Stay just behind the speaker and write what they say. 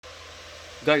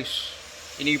Guys,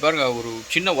 இன்றைக்கி பாருங்கள், ஒரு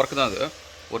சின்ன ஒர்க் தான் அது.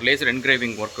 ஒரு லேசர்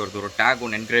என்கிரேவிங் ஒர்க் வருது, ஒரு டேக்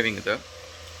ஒன்று என்கிரேவிங் இது.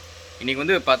 இன்றைக்கி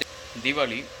வந்து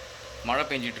தீபாவளி, மழை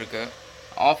பெஞ்சிட்ருக்கு,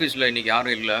 ஆஃபீஸில் இன்றைக்கி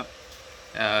யாரும் இல்லை.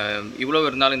 இவ்வளோ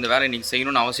இருந்தாலும் இந்த வேலை இன்றைக்கி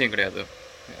செய்யணும்னு அவசியம் கிடையாது.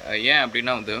 ஏன்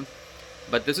அப்படின்னா வந்து,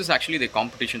 but this is actually the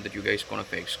competition that you guys gonna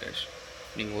face guys.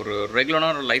 நீங்கள் ஒரு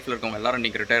ரெகுலரான லைஃப்பில் இருக்கவங்க எல்லோரும்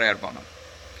இன்றைக்கி ரிட்டையர் ஆகிருப்பாங்க.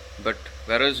 பட்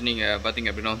வேறஸ் நீங்கள் பார்த்தீங்க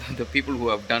அப்படின்னா வந்து the people who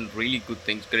have done really good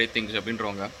things, great things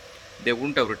அப்படின்றவங்க, they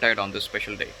wouldn't have retired on this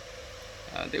special day.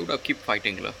 They would have keep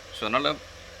fighting. So அதனால்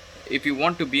if you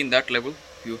want to be in that level,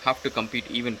 you have to compete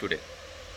even today.